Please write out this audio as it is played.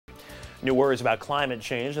New worries about climate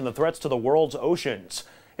change and the threats to the world's oceans.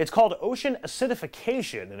 It's called ocean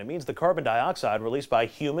acidification, and it means the carbon dioxide released by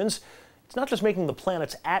humans. It's not just making the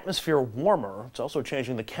planet's atmosphere warmer, it's also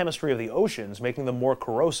changing the chemistry of the oceans, making them more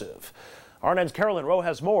corrosive. RNN's Carolyn Rowe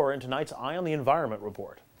has more in tonight's Eye on the Environment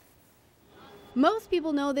report. Most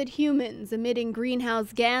people know that humans emitting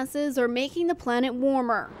greenhouse gases are making the planet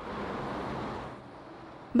warmer.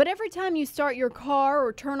 But every time you start your car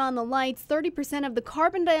or turn on the lights, 30% of the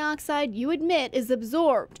carbon dioxide you emit is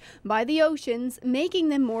absorbed by the oceans, making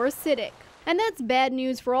them more acidic. And that's bad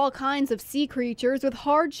news for all kinds of sea creatures with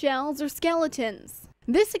hard shells or skeletons.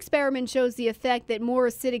 This experiment shows the effect that more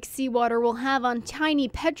acidic seawater will have on tiny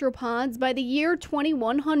petropods by the year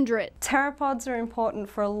 2100. Pteropods are important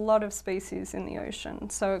for a lot of species in the ocean.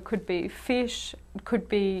 So it could be fish, it could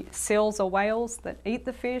be seals or whales that eat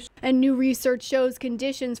the fish. And new research shows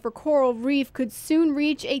conditions for coral reef could soon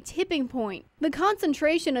reach a tipping point. The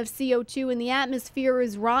concentration of CO2 in the atmosphere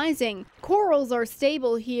is rising. Corals are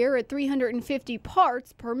stable here at 350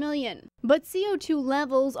 parts per million. But CO2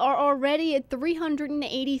 levels are already at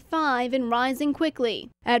 385 and rising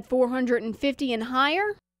quickly. At 450 and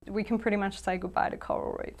higher, we can pretty much say goodbye to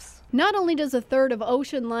coral reefs. Not only does a third of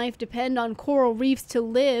ocean life depend on coral reefs to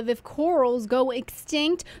live, if corals go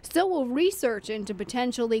extinct, so will research into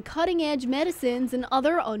potentially cutting-edge medicines and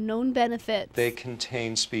other unknown benefits. They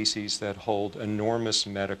contain species that hold enormous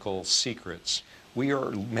medical secrets. We are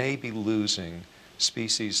maybe losing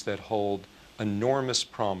species that hold enormous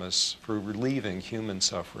promise for relieving human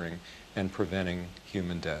suffering and preventing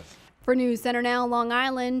human death. For News Center Now, Long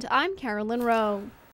Island, I'm Carolyn Rowe.